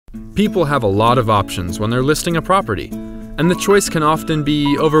People have a lot of options when they're listing a property, and the choice can often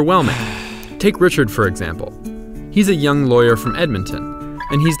be overwhelming. Take Richard, for example. He's a young lawyer from Edmonton,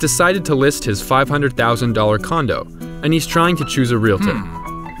 and he's decided to list his $500,000 condo, and he's trying to choose a realtor.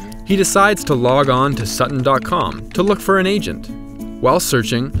 He decides to log on to Sutton.com to look for an agent. While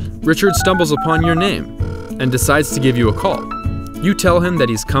searching, Richard stumbles upon your name and decides to give you a call. You tell him that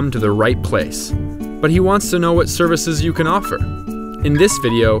he's come to the right place, but he wants to know what services you can offer. In this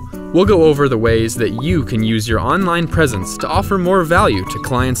video, we'll go over the ways that you can use your online presence to offer more value to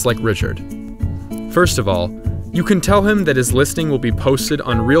clients like Richard. First of all, you can tell him that his listing will be posted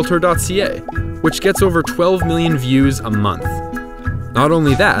on Realtor.ca, which gets over 12 million views a month. Not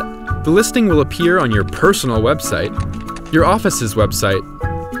only that, the listing will appear on your personal website, your office's website,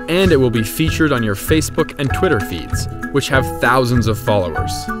 and it will be featured on your Facebook and Twitter feeds, which have thousands of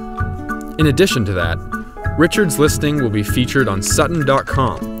followers. In addition to that, Richard's listing will be featured on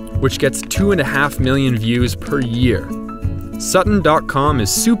Sutton.com, which gets 2.5 million views per year. Sutton.com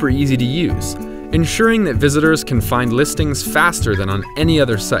is super easy to use, ensuring that visitors can find listings faster than on any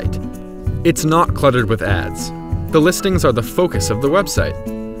other site. It's not cluttered with ads. The listings are the focus of the website.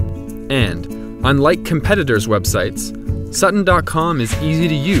 And, unlike competitors' websites, Sutton.com is easy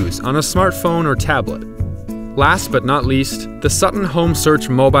to use on a smartphone or tablet. Last but not least, the Sutton Home Search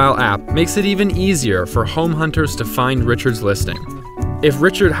mobile app makes it even easier for home hunters to find Richard's listing. If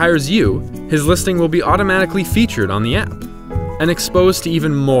Richard hires you, his listing will be automatically featured on the app and exposed to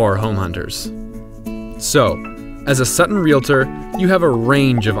even more home hunters. So, as a Sutton Realtor, you have a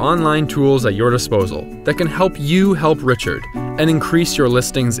range of online tools at your disposal that can help you help Richard and increase your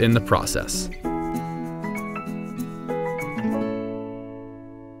listings in the process.